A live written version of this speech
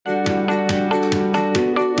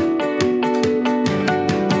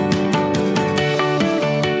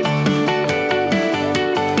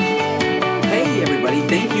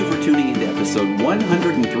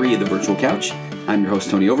couch. I'm your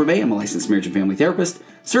host, Tony Overbay. I'm a licensed marriage and family therapist,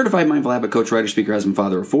 certified mindful habit coach, writer, speaker, husband,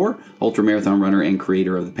 father of four, ultra-marathon runner, and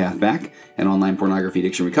creator of The Path Back, an online pornography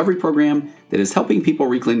addiction recovery program that is helping people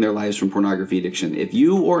reclaim their lives from pornography addiction. If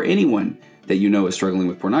you or anyone that you know is struggling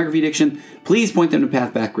with pornography addiction, please point them to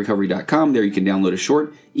pathbackrecovery.com. There you can download a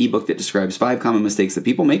short ebook that describes 5 common mistakes that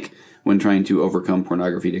people make when trying to overcome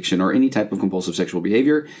pornography addiction or any type of compulsive sexual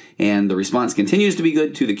behavior. And the response continues to be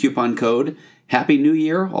good to the coupon code Happy New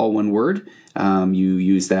Year, all one word. You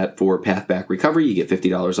use that for Path Back Recovery. You get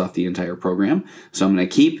 $50 off the entire program. So I'm going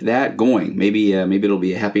to keep that going. Maybe it'll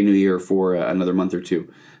be a Happy New Year for another month or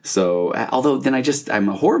two. So, although then I'm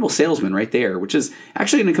a horrible salesman right there, which is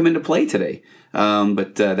actually going to come into play today.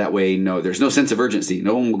 But that way, there's no sense of urgency.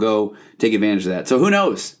 No one will go take advantage of that. So who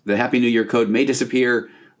knows? The Happy New Year code may disappear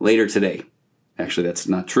later today. Actually, that's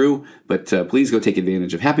not true, but please go take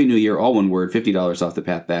advantage of Happy New Year, all one word, $50 off the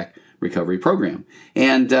Path Back Recovery program.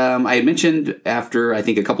 And I had mentioned after, I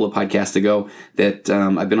think a couple of podcasts ago, that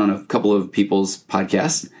I've been on a couple of people's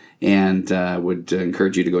podcasts, and would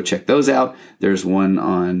encourage you to go check those out. There's one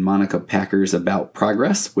on Monica Packer's About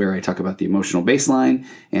Progress, where I talk about the emotional baseline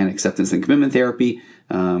and acceptance and commitment therapy.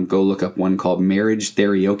 Go look up one called Marriage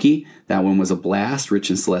Therapy. That one was a blast. Rich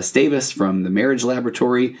and Celeste Davis from the Marriage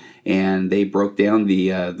Laboratory, and they broke down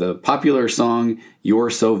the popular song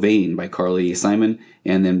 "You're So Vain" by Carly Simon,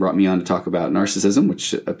 and then brought me on to talk about narcissism,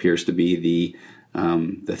 which appears to be the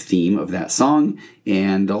theme of that song.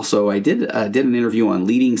 And also I did an interview on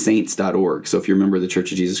leadingsaints.org. So if you're a member of the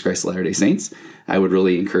Church of Jesus Christ of Latter-day Saints, I would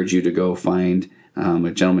really encourage you to go find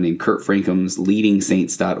a gentleman named Kurt Frankum's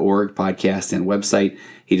leadingsaints.org podcast and website.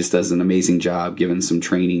 He just does an amazing job giving some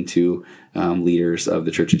training to leaders of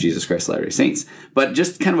the Church of Jesus Christ of Latter-day Saints. But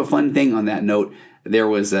just kind of a fun thing on that note, it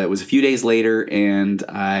was a few days later, and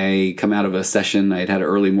I come out of a session. I had an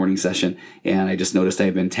early morning session, and I just noticed I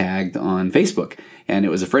had been tagged on Facebook. And it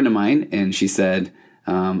was a friend of mine, and she said,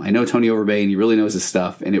 I know Tony Overbay, and he really knows his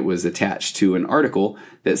stuff. And it was attached to an article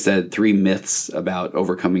that said 3 myths about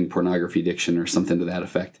overcoming pornography addiction or something to that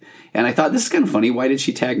effect. And I thought, this is kind of funny. Why did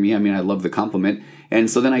she tag me? I mean, I love the compliment. And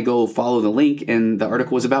so then I go follow the link, and the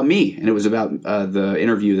article was about me. And it was about the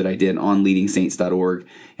interview that I did on leadingsaints.org.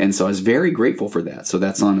 And so I was very grateful for that. So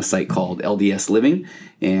that's on a site called LDS Living.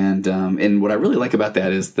 And what I really like about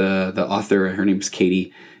that is the author, her name's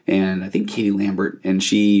Katie, and I think Katie Lambert, and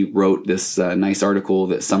she wrote this nice article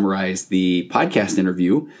that summarized the podcast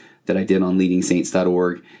interview that I did on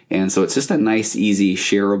leadingsaints.org. And so it's just a nice, easy,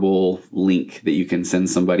 shareable link that you can send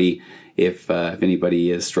somebody if anybody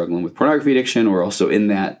is struggling with pornography addiction. Or also in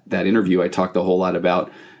that interview, I talked a whole lot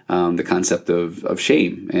about the concept of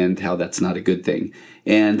shame and how that's not a good thing.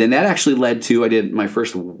 And then that actually led to, I did my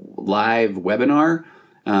first live webinar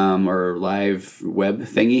or live web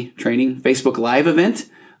thingy training, Facebook Live event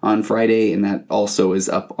on Friday, and that also is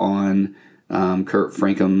up on Kurt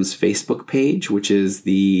Frankum's Facebook page, which is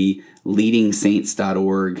the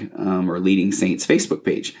leadingsaints.org or Leading Saints Facebook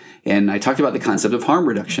page. And I talked about the concept of harm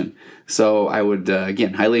reduction. So I would,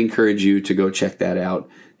 again, highly encourage you to go check that out.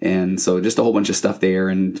 And so just a whole bunch of stuff there,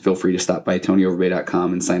 and feel free to stop by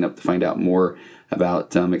tonyoverbay.com and sign up to find out more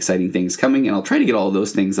about exciting things coming. And I'll try to get all of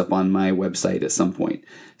those things up on my website at some point.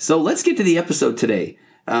 So let's get to the episode today.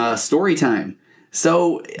 Story time.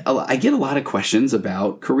 So I get a lot of questions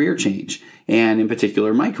about career change, and in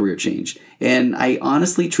particular, my career change. And I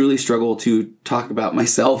honestly, truly struggle to talk about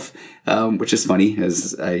myself, which is funny,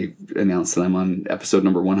 as I announced that I'm on episode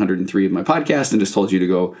number 103 of my podcast and just told you to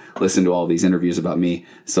go listen to all these interviews about me.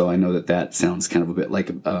 So I know that sounds kind of a bit like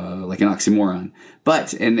an oxymoron.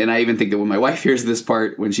 But, and I even think that when my wife hears this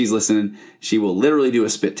part, when she's listening, she will literally do a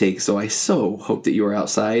spit take. So I so hope that you are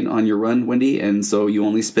outside on your run, Wendy, and so you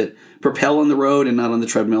only propel on the road and not on the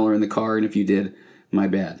treadmill or in the car. And if you did, my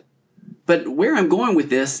bad. But where I'm going with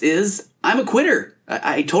this is I'm a quitter.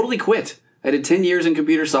 I totally quit. I did 10 years in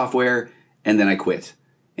computer software, and then I quit.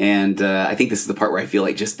 And I think this is the part where I feel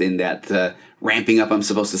like just in that ramping up I'm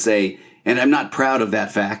supposed to say, and I'm not proud of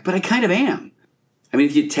that fact, but I kind of am. I mean,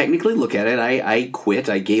 if you technically look at it, I quit.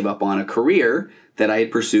 I gave up on a career that I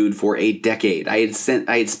had pursued for a decade. I had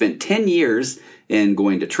spent 10 years in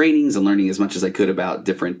going to trainings and learning as much as I could about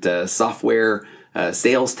different software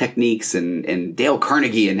sales techniques and Dale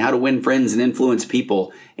Carnegie and how to win friends and influence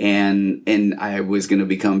people. And I was going to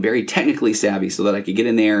become very technically savvy so that I could get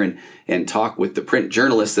in there and talk with the print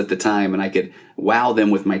journalists at the time, and I could wow them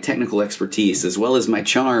with my technical expertise as well as my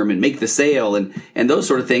charm and make the sale and those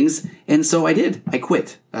sort of things. And so I did. I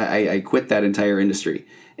quit. I quit that entire industry.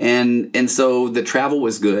 And so the travel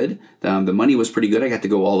was good. The money was pretty good. I got to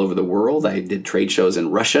go all over the world. I did trade shows in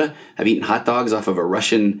Russia. I've eaten hot dogs off of a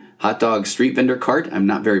Russian hot dog street vendor cart. I'm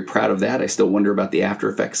not very proud of that. I still wonder about the after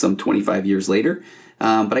effects some 25 years later.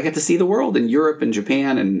 But I got to see the world in Europe and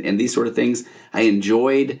Japan and these sort of things. I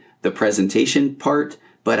enjoyed the presentation part,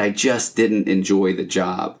 but I just didn't enjoy the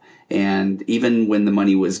job. And even when the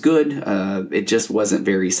money was good, it just wasn't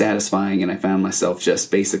very satisfying. And I found myself just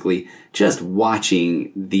basically just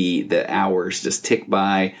watching the hours just tick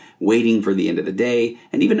by, waiting for the end of the day.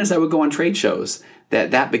 And even as I would go on trade shows,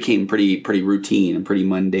 that became pretty routine and pretty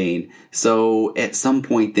mundane. So at some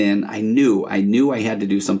point then I knew I had to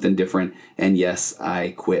do something different. And yes,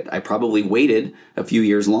 I quit. I probably waited a few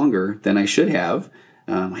years longer than I should have.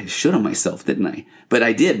 I should on myself, didn't I? But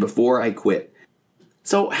I did before I quit.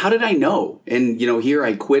 So how did I know? And, here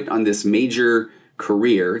I quit on this major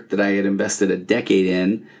career that I had invested a decade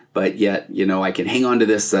in, but yet, I can hang on to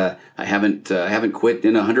this. I haven't quit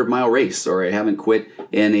in a 100-mile race, or I haven't quit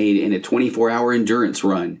in a 24-hour endurance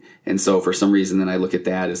run. And so for some reason, then I look at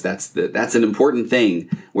that as that's an important thing,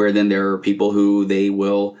 where then there are people who they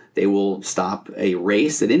will stop a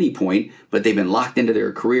race at any point, but they've been locked into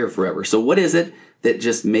their career forever. So what is it that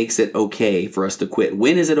just makes it okay for us to quit?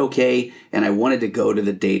 When is it okay? And I wanted to go to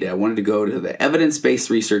the data. I wanted to go to the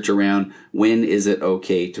evidence-based research around when is it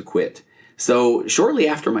okay to quit. So shortly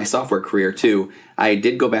after my software career too, I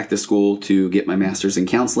did go back to school to get my master's in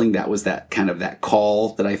counseling. That was that call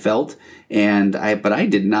that I felt. But I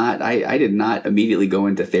did not immediately go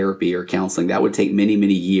into therapy or counseling. That would take many,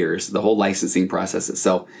 many years. The whole licensing process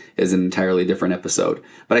itself is an entirely different episode.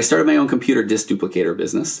 But I started my own computer disk duplicator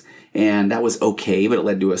business, and that was okay, but it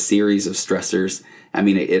led to a series of stressors. I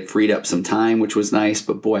mean, it freed up some time, which was nice,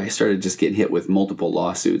 but boy, I started just getting hit with multiple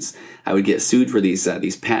lawsuits. I would get sued for these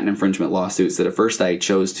patent infringement lawsuits that at first I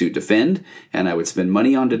chose to defend, and I would spend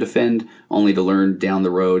money on to defend, only to learn down the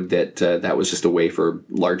road that that was just a way for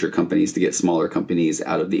larger companies to get smaller companies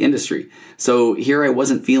out of the industry. So here I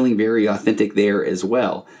wasn't feeling very authentic there as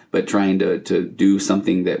well, but trying to do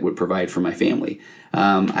something that would provide for my family.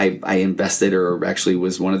 I invested, or actually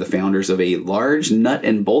was one of the founders of a large nut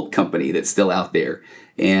and bolt company that's still out there.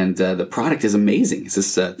 And the product is amazing. It's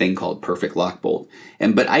this thing called Perfect Lock Bolt.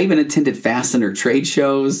 But I even attended fastener trade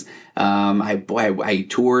shows. I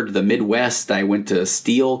toured the Midwest. I went to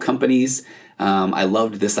steel companies. I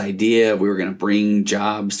loved this idea. We were going to bring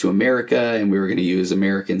jobs to America, and we were going to use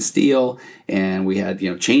American steel. And we had,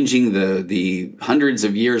 changing the hundreds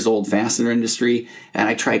of years old fastener industry. And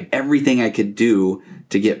I tried everything I could do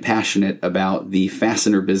to get passionate about the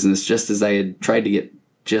fastener business, just as I had tried to get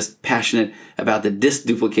just passionate about the disk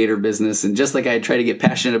duplicator business, and just like I tried to get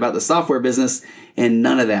passionate about the software business, and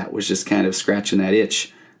none of that was just kind of scratching that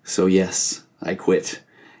itch. So yes, I quit,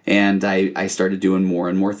 and I started doing more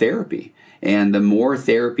and more therapy. And the more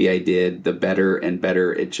therapy I did, the better and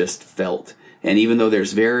better it just felt. And even though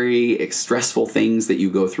there's very stressful things that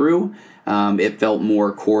you go through, it felt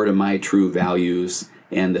more core to my true values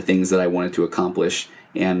and the things that I wanted to accomplish.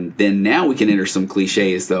 And then now we can enter some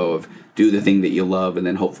cliches, though, of do the thing that you love, and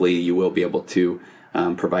then hopefully you will be able to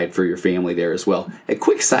provide for your family there as well. A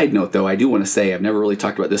quick side note, though, I do want to say, I've never really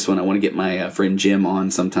talked about this one. I want to get my friend Jim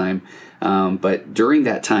on sometime. But during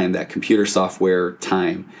that time, that computer software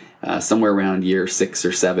time, somewhere around year 6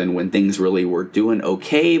 or 7, when things really were doing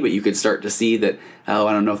okay, but you could start to see that, I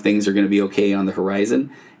don't know if things are going to be okay on the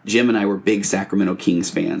horizon. Jim and I were big Sacramento Kings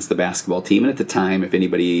fans, the basketball team. And at the time, if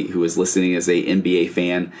anybody who was listening is a NBA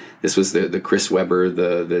fan, this was the Chris Webber,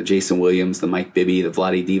 the Jason Williams, the Mike Bibby, the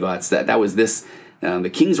Vlade Divac. That was this.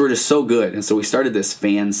 The Kings were just so good. And so we started this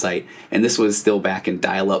fan site. And this was still back in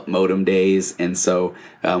dial-up modem days. And so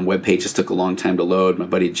web pages took a long time to load. My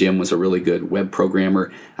buddy Jim was a really good web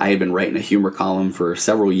programmer. I had been writing a humor column for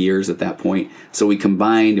several years at that point. So we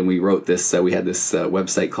combined and we wrote this. We had this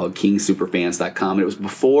website called KingSuperfans.com. And it was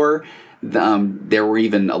before there were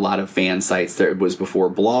even a lot of fan sites. It was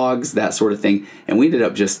before blogs, that sort of thing. And we ended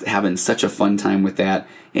up just having such a fun time with that.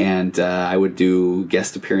 And I would do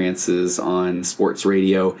guest appearances on sports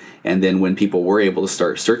radio. And then when people were able to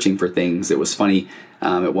start searching for things, it was funny.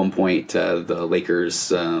 At one point, the Lakers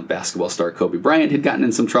basketball star Kobe Bryant had gotten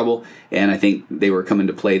in some trouble, and I think they were coming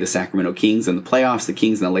to play the Sacramento Kings in the playoffs. The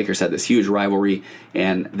Kings and the Lakers had this huge rivalry,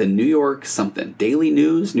 and the New York Daily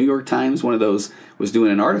News, New York Times, one of those, was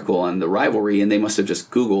doing an article on the rivalry, and they must have just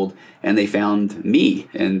Googled, and they found me,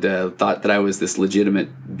 and thought that I was this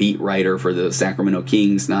legitimate beat writer for the Sacramento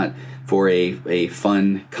Kings, not for a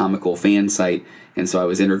fun, comical fan site. And so I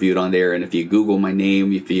was interviewed on there, and if you Google my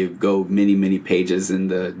name, if you go many, many pages in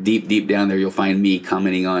the deep down there, you'll find me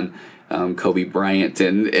commenting on Kobe Bryant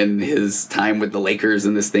and his time with the Lakers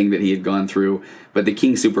and this thing that he had gone through. But the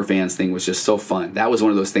King Superfans thing was just so fun. That was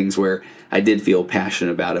one of those things where I did feel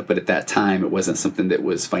passionate about it, but at that time it wasn't something that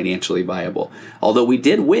was financially viable. Although we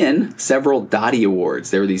did win several Dottie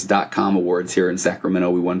Awards. There were these .com awards here in Sacramento.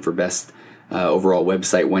 We won for best overall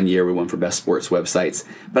website one year. We won for best sports websites.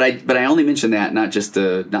 But I only mention that not just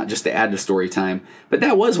to add to story time, but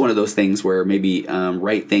that was one of those things where maybe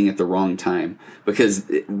right thing at the wrong time, because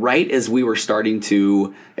right as we were starting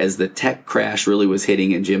to, as the tech crash really was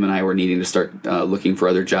hitting, and Jim and I were needing to start looking for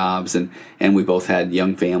other jobs, and we both had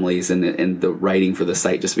young families, and the writing for the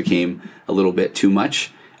site just became a little bit too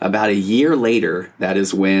much. About a year later, that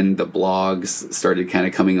is when the blogs started kind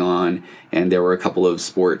of coming on, and there were a couple of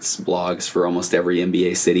sports blogs for almost every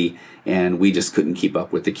NBA city, and we just couldn't keep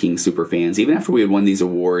up with the King Superfans, even after we had won these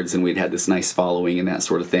awards and we'd had this nice following and that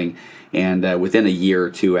sort of thing. And within a year or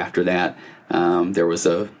two after that, there was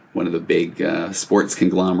one of the big sports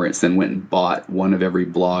conglomerates then went and bought one of every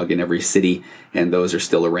blog in every city, and those are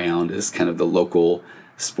still around as kind of the local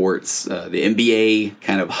sports, the NBA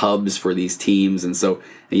kind of hubs for these teams. And so,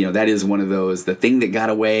 that is one of those, the thing that got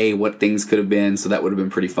away, what things could have been. So that would have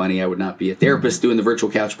been pretty funny. I would not be a therapist doing the Virtual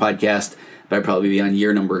Couch podcast, but I'd probably be on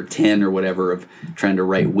year number 10 or whatever of trying to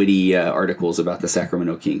write witty articles about the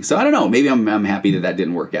Sacramento Kings. So I don't know, maybe I'm happy that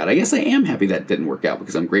didn't work out. I guess I am happy that didn't work out,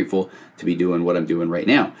 because I'm grateful to be doing what I'm doing right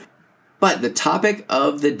now. But the topic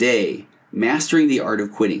of the day: mastering the art of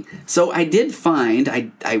quitting. So I did find,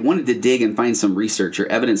 I wanted to dig and find some research or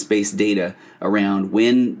evidence-based data around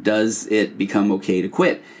when does it become okay to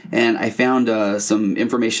quit. And I found some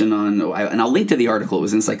information and I'll link to the article. It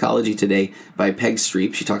was in Psychology Today by Peg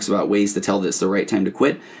Streep. She talks about ways to tell that it's the right time to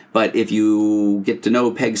quit. But if you get to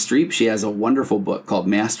know Peg Streep, she has a wonderful book called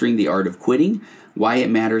Mastering the Art of Quitting: Why It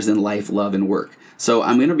Matters in Life, Love, and Work. So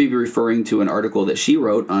I'm going to be referring to an article that she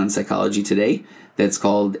wrote on Psychology Today that's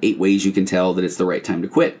called 8 Ways You Can Tell That It's the Right Time to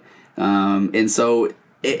Quit. And so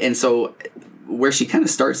where she kind of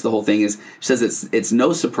starts the whole thing is, she says it's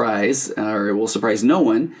no surprise, or it will surprise no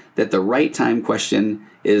one, that the right time question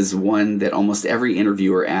is one that almost every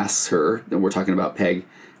interviewer asks her, and we're talking about Peg,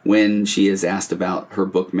 when she is asked about her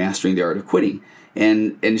book, Mastering the Art of Quitting.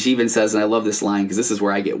 And she even says, and I love this line because this is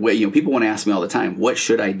where I get, people want to ask me all the time, what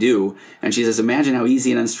should I do? And she says, imagine how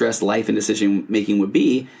easy and unstressed life and decision making would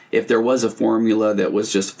be if there was a formula that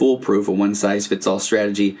was just foolproof, a one-size-fits-all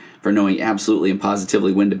strategy for knowing absolutely and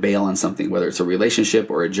positively when to bail on something, whether it's a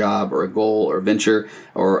relationship or a job or a goal or a venture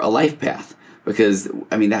or a life path. Because,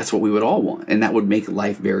 that's what we would all want, and that would make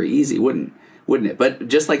life very easy, wouldn't it? But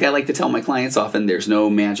just like I like to tell my clients often, there's no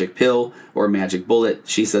magic pill or magic bullet.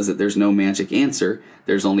 She says that there's no magic answer.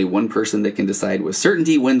 There's only one person that can decide with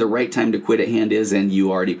certainty when the right time to quit at hand is, and you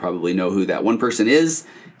already probably know who that one person is.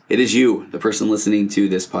 It is you, the person listening to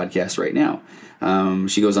this podcast right now.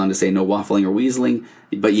 She goes on to say, no waffling or weaseling,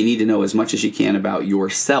 but you need to know as much as you can about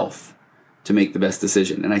yourself to make the best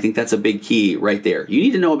decision. And I think that's a big key right there. You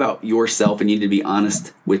need to know about yourself, and you need to be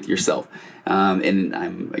honest with yourself.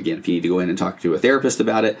 And again, if you need to go in and talk to a therapist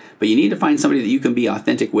about it, but you need to find somebody that you can be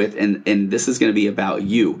authentic with, and this is going to be about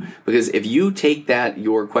you. Because if you take that,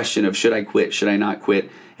 your question of should I quit, should I not quit,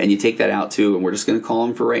 and you take that out to, and we're just going to call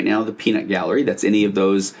them for right now, the peanut gallery. That's any of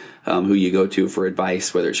those who you go to for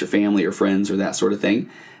advice, whether it's your family or friends or that sort of thing.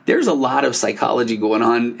 There's a lot of psychology going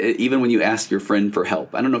on, even when you ask your friend for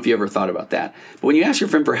help. I don't know if you ever thought about that, but when you ask your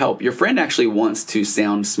friend for help, your friend actually wants to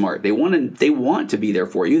sound smart. They want to be there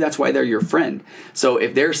for you. That's why they're your friend. So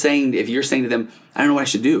if you're saying to them, I don't know what I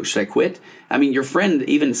should do. Should I quit? Your friend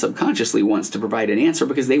even subconsciously wants to provide an answer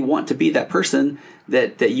because they want to be that person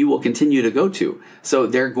that you will continue to go to. So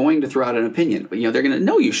they're going to throw out an opinion. They're going to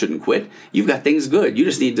know you shouldn't quit. You've got things good. You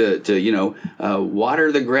just need to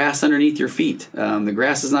water the grass underneath your feet. The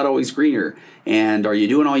grass is not always greener. And are you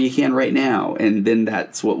doing all you can right now? And then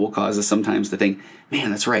that's what will cause us sometimes to think,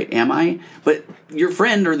 man, that's right. Am I? But your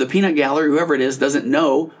friend or the peanut gallery, whoever it is, doesn't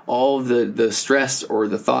know all of the stress or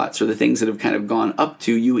the thoughts or the things that have kind of gone up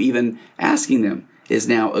to you even asking them, is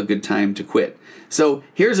now a good time to quit? So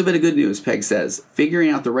here's a bit of good news, Peg says. Figuring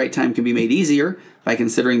out the right time can be made easier by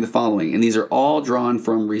considering the following. And these are all drawn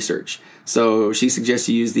from research. So she suggests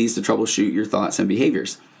you use these to troubleshoot your thoughts and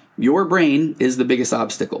behaviors. Your brain is the biggest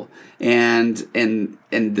obstacle. And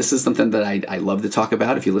this is something that I love to talk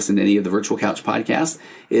about. If you listen to any of the Virtual Couch podcasts,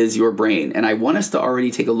 is your brain. And I want us to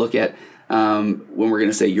already take a look at when we're going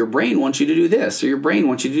to say your brain wants you to do this or your brain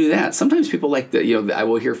wants you to do that. Sometimes people like to, I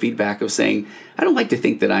will hear feedback of saying, I don't like to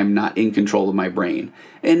think that I'm not in control of my brain.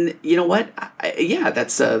 And you know what?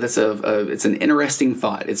 It's an interesting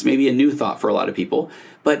thought. It's maybe a new thought for a lot of people,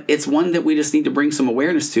 but it's one that we just need to bring some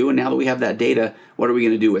awareness to. And now that we have that data, what are we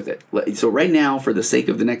going to do with it? So right now, for the sake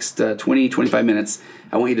of the next 20, 25 minutes,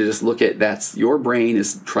 I want you to just look at that's your brain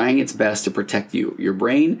is trying its best to protect you. Your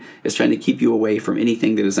brain is trying to keep you away from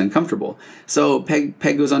anything that is uncomfortable. So Peg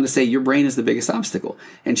goes on to say, your brain is the biggest obstacle.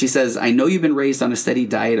 And she says, I know you've been raised on a steady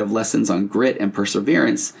diet of lessons on grit and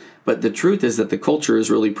perseverance, but the truth is that the culture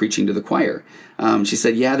is really preaching to the choir. She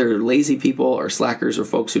said, yeah, there are lazy people or slackers or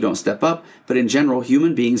folks who don't step up, but in general,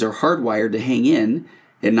 human beings are hardwired to hang in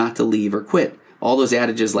and not to leave or quit. All those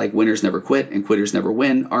adages like winners never quit and quitters never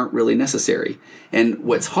win aren't really necessary. And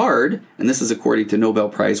what's hard, and this is according to Nobel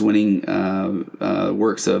Prize winning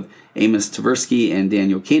works of Amos Tversky and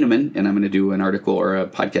Daniel Kahneman, and I'm going to do an article or a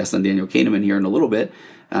podcast on Daniel Kahneman here in a little bit,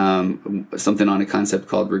 something on a concept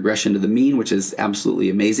called regression to the mean, which is absolutely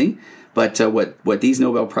amazing. But what these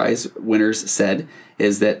Nobel Prize winners said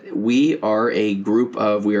is that we are a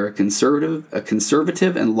conservative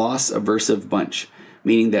and loss-aversive bunch,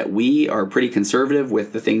 meaning that we are pretty conservative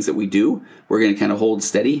with the things that we do. We're going to kind of hold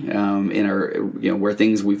steady in our, where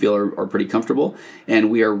things we feel are pretty comfortable, and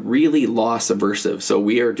we are really loss-aversive. So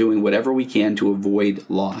we are doing whatever we can to avoid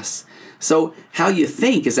loss. So how you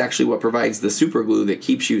think is actually what provides the super glue that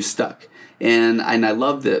keeps you stuck. And I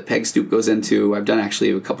love that Peg Streep goes into, I've done actually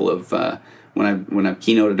a couple of, when I've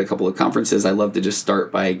keynoted a couple of conferences, I love to just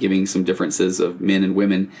start by giving some differences of men and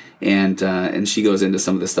women. And she goes into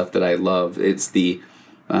some of the stuff that I love. It's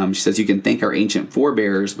she says you can thank our ancient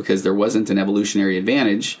forebears because there wasn't an evolutionary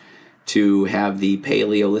advantage to have the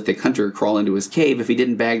Paleolithic hunter crawl into his cave if he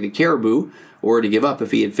didn't bag the caribou, or to give up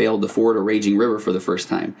if he had failed to ford a raging river for the first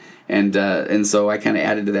time. And so I kind of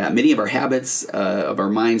added to that. Many of our habits of our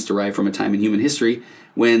minds derive from a time in human history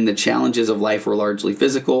when the challenges of life were largely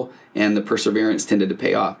physical and the perseverance tended to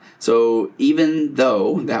pay off. So even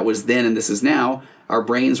though that was then and this is now, our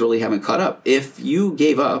brains really haven't caught up. If you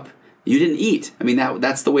gave up, you didn't eat. I mean,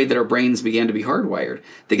 that's the way that our brains began to be hardwired.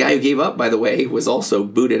 The guy who gave up, by the way, was also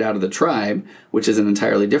booted out of the tribe, which is an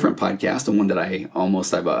entirely different podcast, and one that I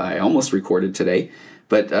almost recorded today,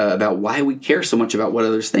 but about why we care so much about what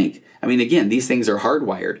others think. I mean, again, these things are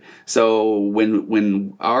hardwired. So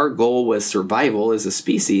when our goal was survival as a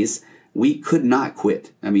species, we could not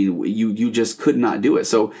quit. I mean, you just could not do it.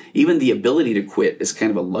 So even the ability to quit is kind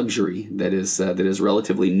of a luxury that is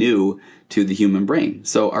relatively new to the human brain.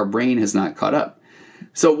 So our brain has not caught up.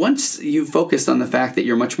 So once you've focused on the fact that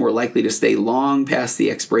you're much more likely to stay long past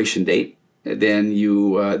the expiration date than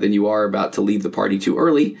you are about to leave the party too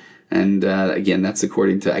early, and again, that's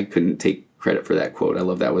according to, I couldn't take credit for that quote. I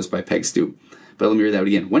love that was by Peg Streep. But let me read that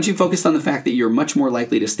again. Once you focus on the fact that you're much more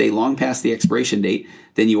likely to stay long past the expiration date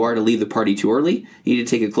than you are to leave the party too early, you need to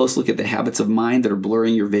take a close look at the habits of mind that are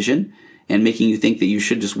blurring your vision and making you think that you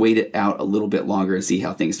should just wait it out a little bit longer and see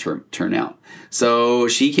how things turn out. So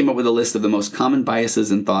she came up with a list of the most common biases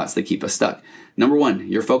and thoughts that keep us stuck. Number one,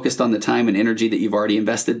 you're focused on the time and energy that you've already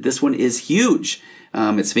invested. This one is huge.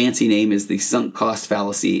 Its fancy name is the sunk cost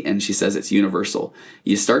fallacy, and she says it's universal.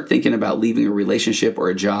 You start thinking about leaving a relationship or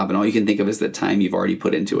a job, and all you can think of is the time you've already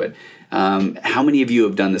put into it. How many of you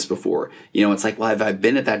have done this before? It's like, well, I've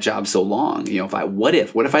been at that job so long. What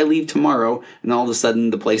if I leave tomorrow and all of a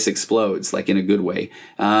sudden the place explodes, like in a good way?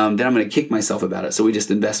 Then I'm going to kick myself about it. So we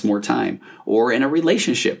just invest more time. Or in a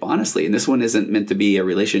relationship, honestly. And this one isn't meant to be a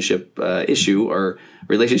relationship issue or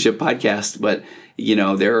relationship podcast, but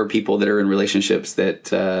there are people that are in relationships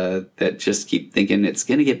that just keep thinking it's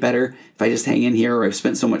going to get better if I just hang in here, or I've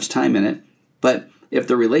spent so much time in it. But if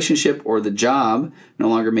the relationship or the job no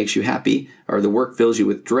longer makes you happy, or the work fills you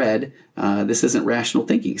with dread, this isn't rational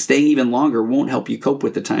thinking. Staying even longer won't help you cope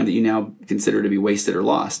with the time that you now consider to be wasted or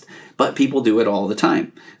lost. But people do it all the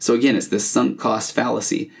time. So again, it's this sunk cost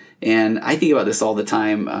fallacy. And I think about this all the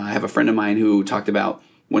time. I have a friend of mine who talked about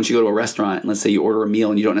once you go to a restaurant, and let's say you order a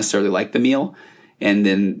meal and you don't necessarily like the meal, and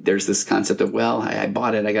then there's this concept of, well, I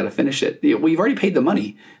bought it, I got to finish it. Well, you've already paid the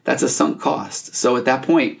money. That's a sunk cost. So at that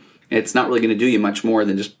point, it's not really going to do you much more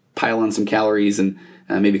than just pile on some calories and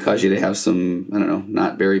maybe cause you to have some,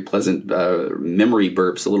 not very pleasant memory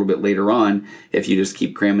burps a little bit later on if you just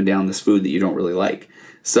keep cramming down this food that you don't really like.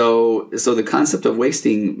 So the concept of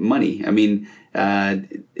wasting money,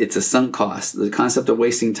 it's a sunk cost. The concept of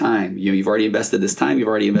wasting time, you've already invested this time, you've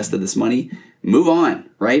already invested this money, move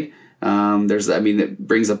on, right? It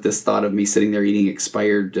brings up this thought of me sitting there eating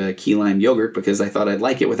expired key lime yogurt because I thought I'd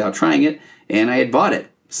like it without trying it, and I had bought it.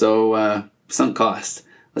 So sunk cost.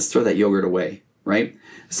 Let's throw that yogurt away, right?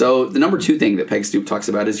 So the number two thing that Peg Streep talks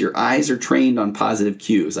about is your eyes are trained on positive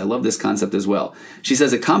cues. I love this concept as well. She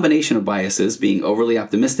says a combination of biases, being overly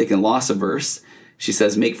optimistic and loss averse, she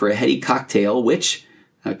says make for a heady cocktail, which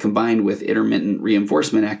combined with intermittent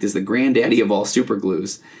reinforcement, act as the granddaddy of all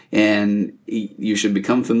superglues. And you should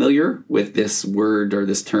become familiar with this word or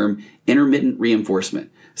this term, intermittent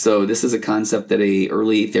reinforcement. So this is a concept that a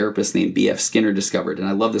early therapist named B.F. Skinner discovered. And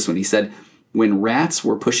I love this one. He said, when rats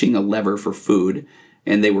were pushing a lever for food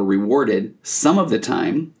and they were rewarded some of the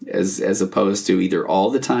time, as opposed to either all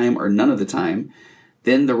the time or none of the time,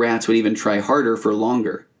 then the rats would even try harder for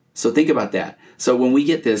longer. So think about that. So when we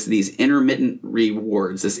get these intermittent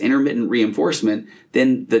rewards, this intermittent reinforcement,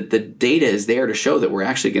 then the data is there to show that we're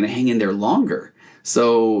actually going to hang in there longer.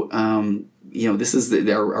 So, this is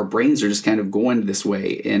our brains are just kind of going this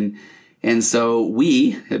way. And so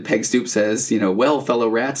Peg Streep says, well, fellow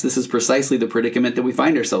rats, this is precisely the predicament that we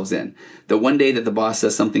find ourselves in. The one day that the boss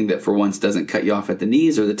says something that for once doesn't cut you off at the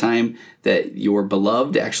knees, or the time that your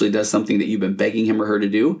beloved actually does something that you've been begging him or her to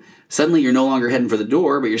do, suddenly you're no longer heading for the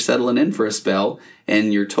door, but you're settling in for a spell,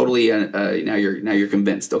 and you're totally now you're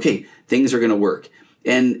convinced, okay, things are going to work.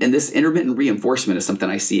 And this intermittent reinforcement is something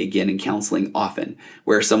I see again in counseling often,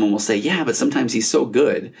 where someone will say, yeah, but sometimes he's so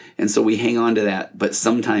good. And so we hang on to that, but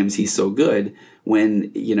sometimes he's so good,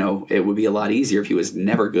 when, it would be a lot easier if he was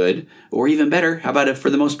never good, or even better, how about if for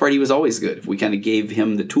the most part he was always good? If we kind of gave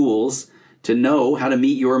him the tools to know how to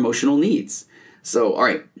meet your emotional needs. So, all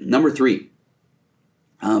right, number 3.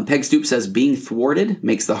 Peg Streep says, being thwarted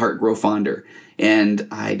makes the heart grow fonder. And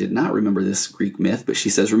I did not remember this Greek myth, but she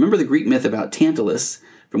says, remember the Greek myth about Tantalus,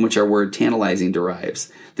 from which our word tantalizing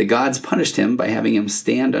derives. The gods punished him by having him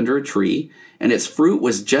stand under a tree, and its fruit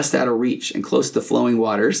was just out of reach and close to flowing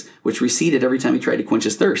waters, which receded every time he tried to quench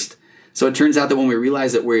his thirst. So it turns out that when we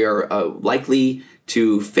realize that we are likely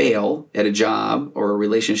to fail at a job or a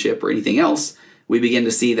relationship or anything else, we begin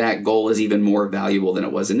to see that goal is even more valuable than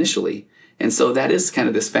it was initially. And so that is kind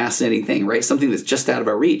of this fascinating thing, right? Something that's just out of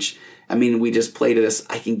our reach. I mean, we just play to this,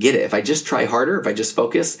 I can get it. If I just try harder, if I just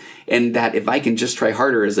focus, and that if I can just try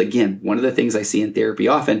harder is, again, one of the things I see in therapy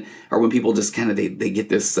often are when people just kind of, they get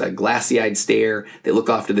this glassy-eyed stare. They look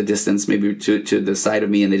off to the distance, maybe to the side of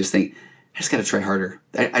me, and they just think, I just got to try harder.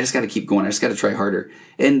 I just got to keep going. I just got to try harder.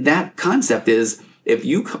 And that concept is, if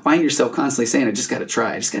you find yourself constantly saying, I just got to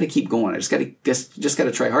try, I just got to keep going, I just got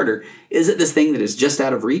to try harder, is it this thing that is just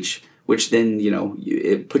out of reach? Which then,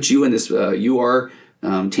 it puts you in this, you are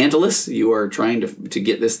Tantalus, you are trying to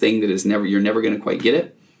get this thing that is you're never going to quite get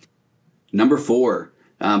it. Number 4,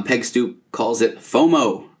 Peg Streep calls it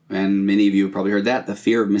FOMO. And many of you have probably heard that, the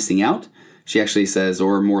fear of missing out. She actually says,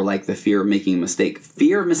 or more like the fear of making a mistake.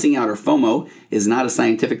 Fear of missing out, or FOMO, is not a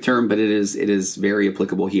scientific term, but it is very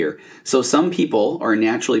applicable here. So some people are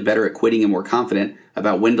naturally better at quitting and more confident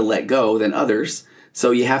about when to let go than others. So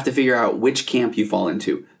you have to figure out which camp you fall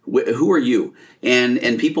into. Who are you?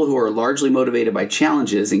 And people who are largely motivated by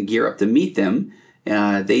challenges and gear up to meet them,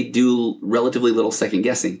 they do relatively little second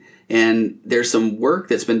guessing. And there's some work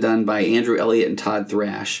that's been done by Andrew Elliott and Todd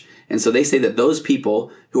Thrash. And so they say that those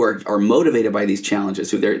people who are motivated by these challenges,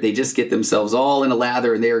 who they just get themselves all in a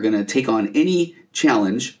lather and they are going to take on any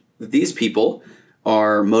challenge, these people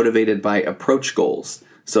are motivated by approach goals.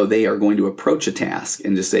 So they are going to approach a task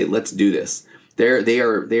and just say, let's do this. They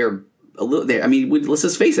are a little. Let's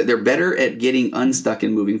just face it. They're better at getting unstuck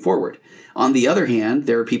and moving forward. On the other hand,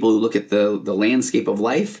 there are people who look at the landscape of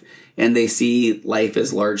life and they see life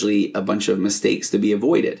as largely a bunch of mistakes to be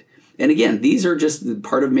avoided. And again, these are just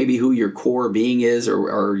part of maybe who your core being is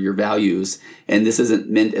or your values. And this isn't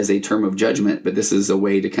meant as a term of judgment, but this is a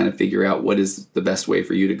way to kind of figure out what is the best way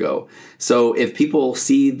for you to go. So if people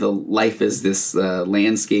see the life as this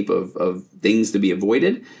landscape of things to be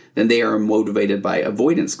avoided, then they are motivated by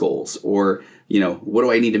avoidance goals, or, what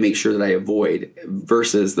do I need to make sure that I avoid,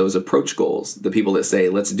 versus those approach goals. The people that say,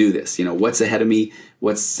 let's do this, what's ahead of me,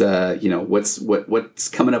 what's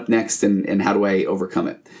coming up next, and how do I overcome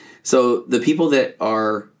it? So the people that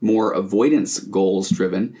are more avoidance goals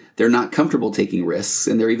driven, they're not comfortable taking risks,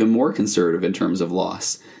 and they're even more conservative in terms of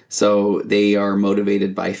loss. So they are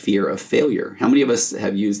motivated by fear of failure. How many of us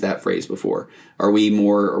have used that phrase before? Are we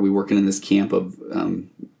working in this camp of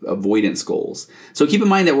avoidance goals? So keep in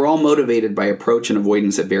mind that we're all motivated by approach and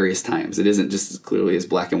avoidance at various times. It isn't just as clearly as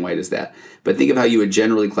black and white as that. But think of how you would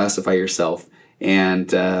generally classify yourself.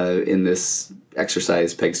 And in this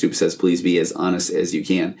exercise, Peg Streep says, please be as honest as you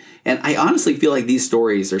can. And I honestly feel like these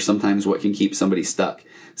stories are sometimes what can keep somebody stuck.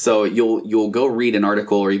 So you'll go read an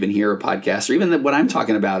article or even hear a podcast, or even what I'm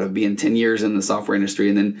talking about of being 10 years in the software industry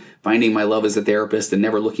and then finding my love as a therapist and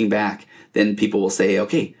never looking back. Then people will say,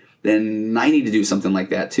 okay, then I need to do something like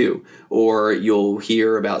that too. Or you'll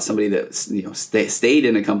hear about somebody that stayed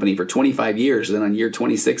in a company for 25 years, and then on year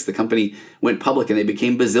 26, the company went public and they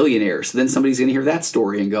became bazillionaires. So then somebody's going to hear that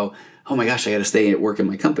story and go, oh my gosh, I got to stay at work in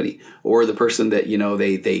my company. Or the person that,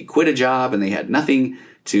 they quit a job and they had nothing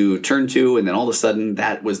to turn to, and then all of a sudden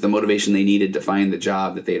that was the motivation they needed to find the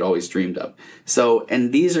job that they'd always dreamed of. So,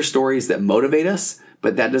 and these are stories that motivate us,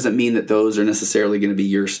 but that doesn't mean that those are necessarily going to be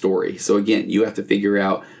your story. So again, you have to figure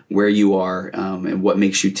out where you are and what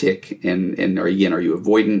makes you tick. And are you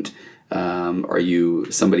avoidant? Are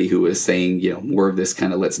you somebody who is saying, more of this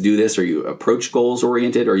kind of let's do this? Are you approach goals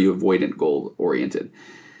oriented? Or are you avoidant goal oriented?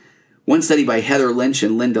 One study by Heather Lynch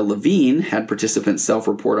and Linda Levine had participants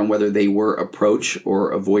self-report on whether they were approach or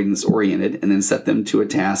avoidance oriented, and then set them to a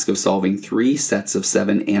task of solving 3 sets of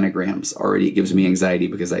 7 anagrams. Already it gives me anxiety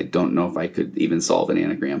because I don't know if I could even solve an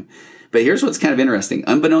anagram. But here's what's kind of interesting.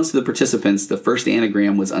 Unbeknownst to the participants, the first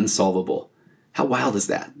anagram was unsolvable. How wild is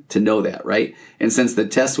that to know that, right? And since the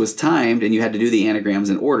test was timed and you had to do the anagrams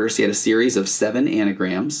in order, so you had a series of 7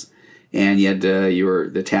 anagrams, and you had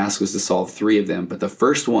the task was to solve 3 of them, but the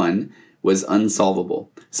first one was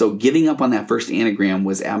unsolvable. So giving up on that first anagram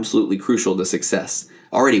was absolutely crucial to success.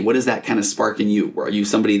 Already, what does that kind of spark in you? Are you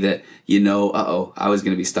somebody that I was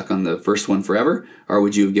going to be stuck on the first one forever? Or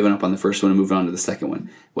would you have given up on the first one and moved on to the second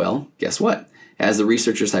one? Well, guess what? As the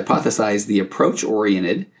researchers hypothesized, the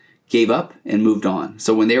approach-oriented gave up and moved on.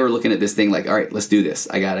 So when they were looking at this thing like, all right, let's do this.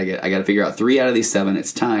 I got to figure out 3 out of these 7.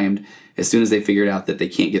 It's timed. As soon as they figured out that they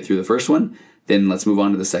can't get through the first one, then let's move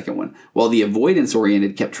on to the second one. While the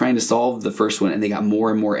avoidance-oriented kept trying to solve the first one, and they got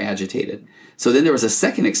more and more agitated. So then there was a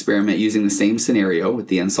second experiment using the same scenario with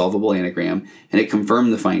the unsolvable anagram, and it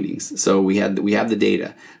confirmed the findings. So we have the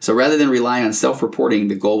data. So rather than rely on self-reporting,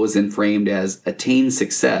 the goal was then framed as attain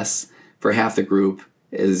success for half the group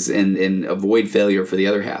and avoid failure for the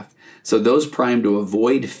other half. So those primed to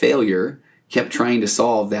avoid failure kept trying to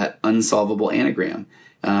solve that unsolvable anagram.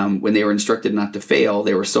 When they were instructed not to fail,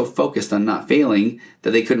 they were so focused on not failing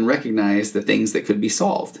that they couldn't recognize the things that could be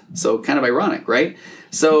solved. So kind of ironic, right?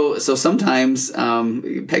 So sometimes,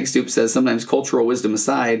 Peg Streep says, sometimes cultural wisdom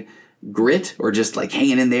aside, grit or just like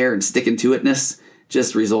hanging in there and sticking to itness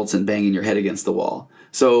just results in banging your head against the wall.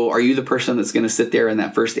 So are you the person that's going to sit there in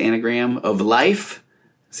that first anagram of life?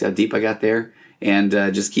 See how deep I got there? And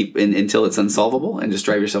just keep until it's unsolvable and just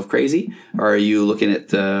drive yourself crazy? Or are you looking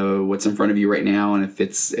at what's in front of you right now, and if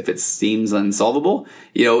it seems unsolvable,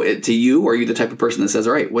 to you, or are you the type of person that says,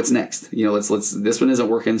 all right, what's next? Let's this one isn't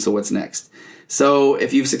working, so what's next? So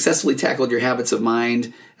if you've successfully tackled your habits of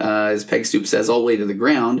mind, as Peg Streep says, all the way to the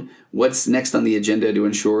ground, what's next on the agenda to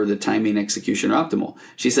ensure the timing and execution are optimal?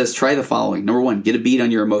 She says, try the following. Number 1, get a beat on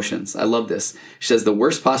your emotions. I love this. She says the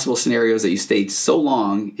worst possible scenario is that you stayed so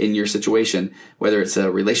long in your situation, whether it's a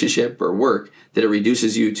relationship or work, that it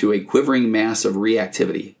reduces you to a quivering mass of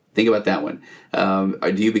reactivity. Think about that one.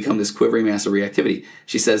 Do you become this quivering mass of reactivity?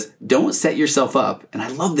 She says, don't set yourself up, and I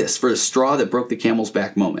love this, for the straw that broke the camel's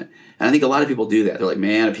back moment. And I think a lot of people do that. They're like,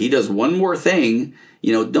 man, if he does one more thing,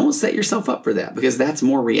 don't set yourself up for that, because that's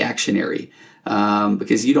more reactionary.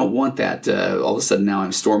 Because you don't want that. All of a sudden now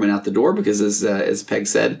I'm storming out the door because, as Peg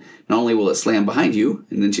said, not only will it slam behind you,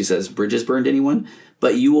 and then she says, bridges burned anyone,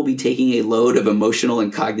 but you will be taking a load of emotional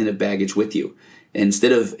and cognitive baggage with you.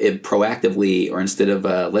 Instead of it proactively, or instead of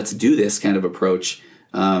let's do this kind of approach,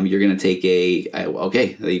 you're going to take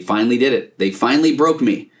okay, they finally did it. They finally broke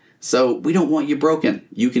me. So we don't want you broken.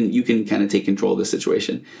 You can kind of take control of the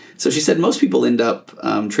situation. So she said most people end up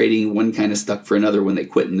trading one kind of stuck for another when they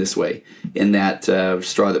quit in this way, in that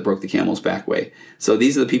straw that broke the camel's back way. So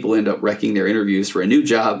these are the people who end up wrecking their interviews for a new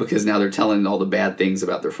job because now they're telling all the bad things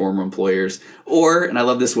about their former employers. Or, and I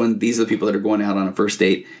love this one, these are the people that are going out on a first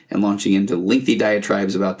date and launching into lengthy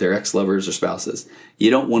diatribes about their ex-lovers or spouses.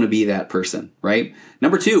 You don't want to be that person, right?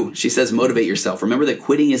 Number 2, she says motivate yourself. Remember that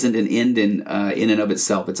quitting isn't an end in and of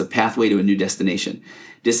itself. It's a pathway to a new destination.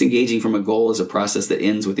 Disengaging from a goal is a process that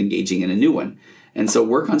ends with engaging in a new one. And so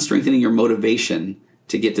work on strengthening your motivation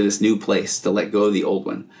to get to this new place, to let go of the old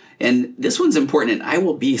one. And this one's important, and I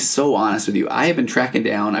will be so honest with you. I have been tracking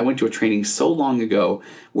down, I went to a training so long ago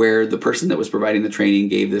where the person that was providing the training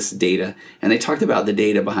gave this data, and they talked about the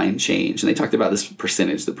data behind change, and they talked about this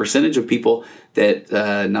percentage. The percentage of people that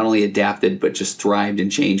not only adapted but just thrived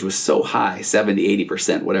in change was so high, 70,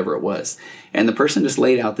 80%, whatever it was. And the person just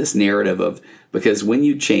laid out this narrative of, because when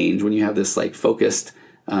you change, when you have this like focused,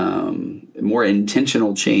 more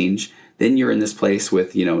intentional change, then you're in this place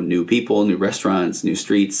with, new people, new restaurants, new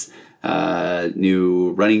streets,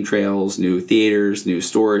 new running trails, new theaters, new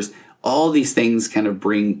stores. All these things kind of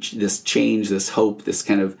bring this change, this hope, this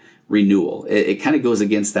kind of renewal. It kind of goes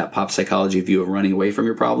against that pop psychology view of running away from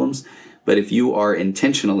your problems. But if you are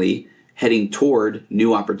intentionally heading toward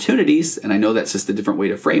new opportunities, and I know that's just a different way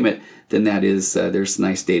to frame it, then that is, there's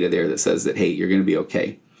nice data there that says that, hey, you're going to be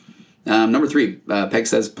okay. Number 3, Peg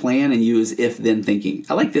says, plan and use if-then thinking.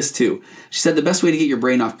 I like this too. She said the best way to get your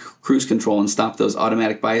brain off cruise control and stop those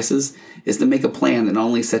automatic biases is to make a plan that not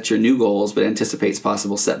only sets your new goals, but anticipates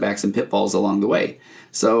possible setbacks and pitfalls along the way.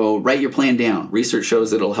 So write your plan down. Research shows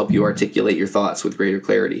that it'll help you articulate your thoughts with greater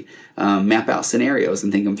clarity. Map out scenarios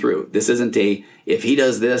and think them through. This isn't if he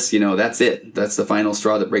does this, that's it. That's the final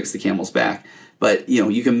straw that breaks the camel's back. But,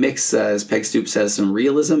 you can mix, as Peg Streep says, some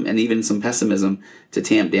realism and even some pessimism to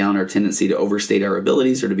tamp down our tendency to overstate our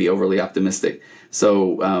abilities or to be overly optimistic.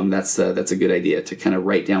 So that's a good idea to kind of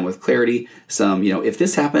write down with clarity some, if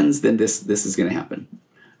this happens, then this is going to happen.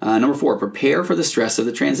 Number 4, prepare for the stress of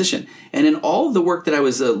the transition. And in all of the work that I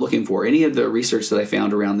was looking for, any of the research that I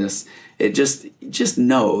found around this, it just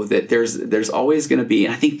know that there's always going to be,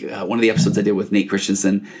 and I think one of the episodes I did with Nate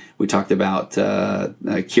Christensen, we talked about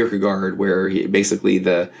Kierkegaard, where basically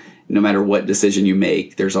no matter what decision you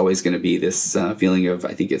make, there's always going to be this feeling of,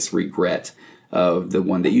 I think it's regret of the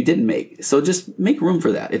one that you didn't make. So just make room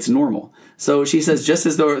for that. It's normal. So she says, just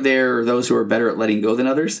as though there are those who are better at letting go than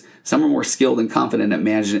others, some are more skilled and confident at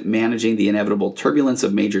managing the inevitable turbulence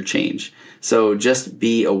of major change. So just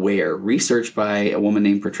be aware. Research by a woman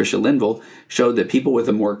named Patricia Linville showed that people with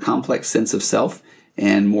a more complex sense of self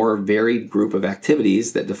and more varied group of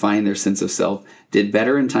activities that define their sense of self did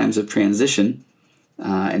better in times of transition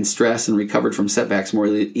and stress and recovered from setbacks more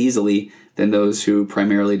easily than those who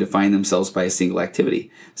primarily define themselves by a single activity.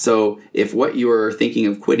 So if what you're thinking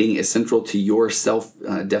of quitting is central to your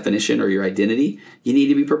self-definition or your identity, you need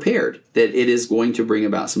to be prepared that it is going to bring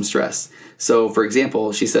about some stress. So, for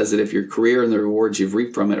example, she says that if your career and the rewards you've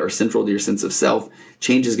reaped from it are central to your sense of self,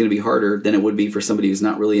 change is going to be harder than it would be for somebody who's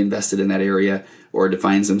not really invested in that area or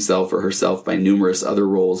defines himself or herself by numerous other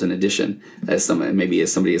roles in addition, maybe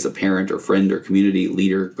as somebody as a parent or friend or community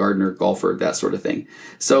leader, gardener, golfer, that sort of thing.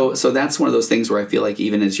 So that's one of those things where I feel like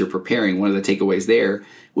even as you're preparing, one of the takeaways there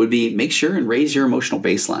would be make sure and raise your emotional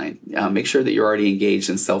baseline. Make sure that you're already engaged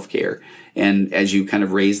in self-care. And as you kind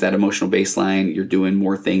of raise that emotional baseline, you're doing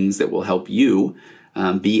more things that will help you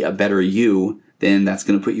be a better you, then that's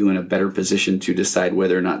going to put you in a better position to decide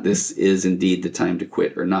whether or not this is indeed the time to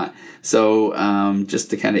quit or not. So just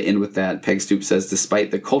to kind of end with that, Peg Streep says,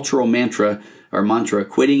 despite the cultural mantra,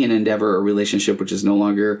 quitting an endeavor or relationship which is no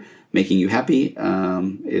longer making you happy,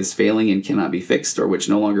 is failing and cannot be fixed, or which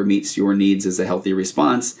no longer meets your needs as a healthy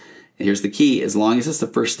response. And here's the key, as long as it's the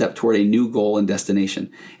first step toward a new goal and destination.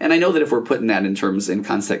 And I know that if we're putting that in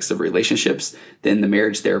context of relationships, then the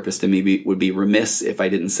marriage therapist in me would be remiss if I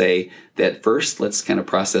didn't say that first, let's kind of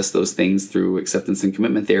process those things through acceptance and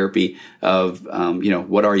commitment therapy of,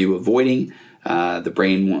 what are you avoiding? The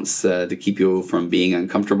brain wants to keep you from being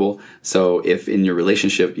uncomfortable. So if in your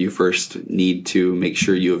relationship, you first need to make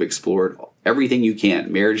sure you have explored everything you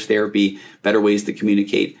can, marriage therapy, better ways to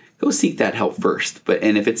communicate, go seek that help first.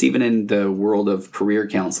 And if it's even in the world of career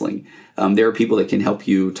counseling, there are people that can help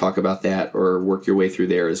you talk about that or work your way through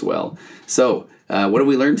there as well. So what have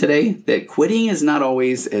we learned today? That quitting is not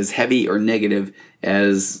always as heavy or negative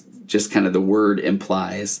as just kind of the word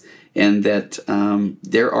implies. And that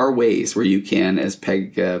there are ways where you can, as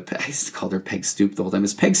Peg, I used to call her Peg Streep the whole time,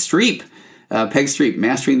 it's Peg Streep. Peg Streep,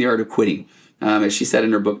 Mastering the Art of Quitting. As she said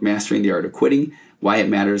in her book, Mastering the Art of Quitting, Why It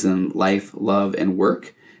Matters in Life, Love, and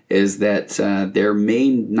Work, is that there may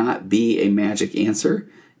not be a magic answer,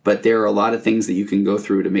 but there are a lot of things that you can go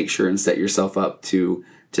through to make sure and set yourself up to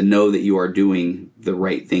know that you are doing the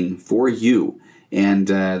right thing for you. And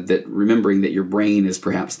that remembering that your brain is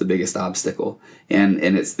perhaps the biggest obstacle. And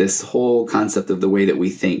it's this whole concept of the way that we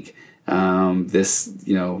think, the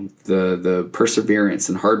perseverance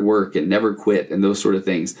and hard work and never quit and those sort of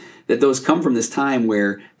things, that those come from this time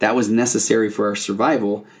where that was necessary for our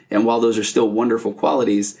survival. And while those are still wonderful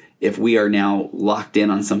qualities, if we are now locked in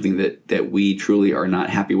on something that we truly are not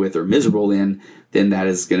happy with or miserable in, then that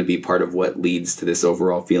is going to be part of what leads to this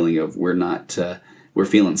overall feeling of we're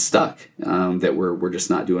feeling stuck, that we're just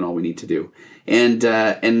not doing all we need to do. And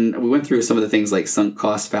we went through some of the things like sunk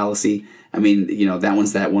cost fallacy. I mean, that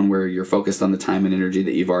one's that one where you're focused on the time and energy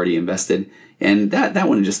that you've already invested. And that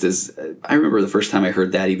one just is, I remember the first time I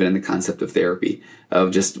heard that even in the concept of therapy,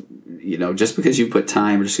 of just because you put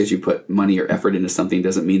time or just because you put money or effort into something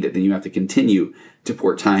doesn't mean that then you have to continue to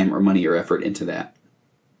pour time or money or effort into that.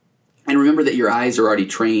 And remember that your eyes are already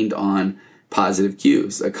trained on positive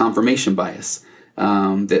cues, a confirmation bias.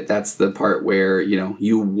 That's the part where,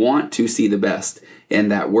 you want to see the best.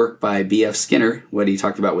 And that work by B.F. Skinner, what he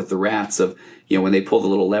talked about with the rats of, when they pull the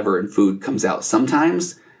little lever and food comes out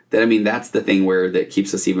sometimes, that's the thing where that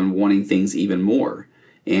keeps us even wanting things even more.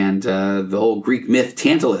 And the whole Greek myth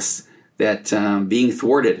Tantalus, that being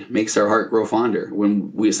thwarted makes our heart grow fonder.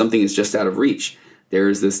 When something is just out of reach, there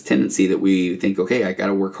is this tendency that we think, okay, I got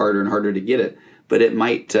to work harder and harder to get it. But it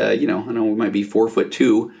might, we might be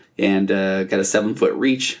 4'2" and got a 7-foot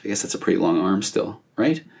reach. I guess that's a pretty long arm still,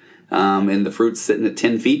 right? And the fruit's sitting at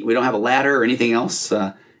 10 feet. We don't have a ladder or anything else.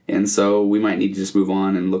 And so we might need to just move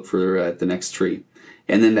on and look for the next tree.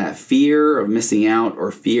 And then that fear of missing out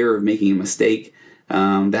or fear of making a mistake,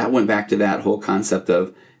 that went back to that whole concept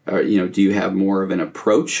of, do you have more of an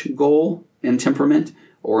approach goal and temperament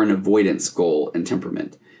or an avoidance goal and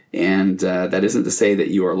temperament? And that isn't to say that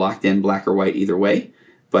you are locked in black or white either way,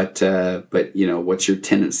 but what's your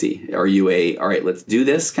tendency? Are you all right, let's do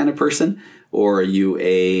this kind of person? Or are you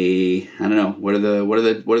I don't know, what are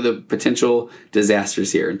the potential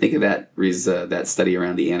disasters here? And think of that study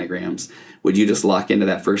around the anagrams. Would you just lock into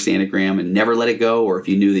that first anagram and never let it go? Or if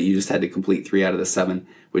you knew that you just had to complete 3 out of the 7,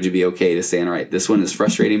 would you be okay to say, all right, this one is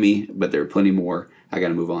frustrating me, but there are plenty more. I got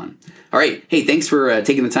to move on. All right. Hey, thanks for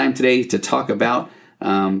taking the time today to talk about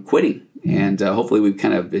quitting. And hopefully we've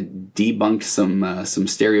kind of debunked some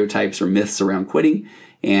stereotypes or myths around quitting.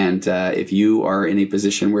 And if you are in a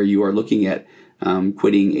position where you are looking at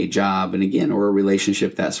quitting a job, and again, or a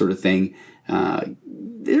relationship, that sort of thing,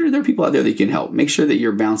 there are people out there that you can help. Make sure that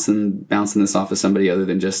you're bouncing this off of somebody other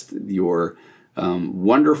than just your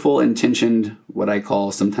wonderful intentioned, what I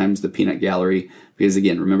call sometimes the peanut gallery. Because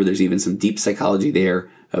again, remember, there's even some deep psychology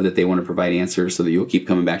there of that they want to provide answers so that you'll keep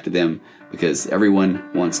coming back to them, because everyone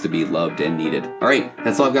wants to be loved and needed. All right,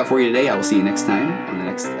 that's all I've got for you today. I will see you next time on the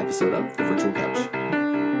next episode of The Virtual Couch.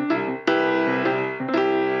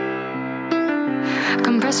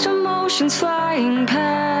 Compressed emotions flying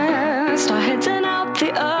past our heads and out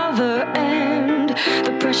the other end.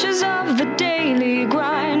 The pressures of the daily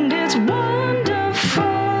grind, it's wonderful.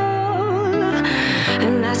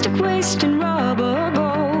 Elastic waist and rubber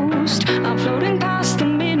ghost, I'm floating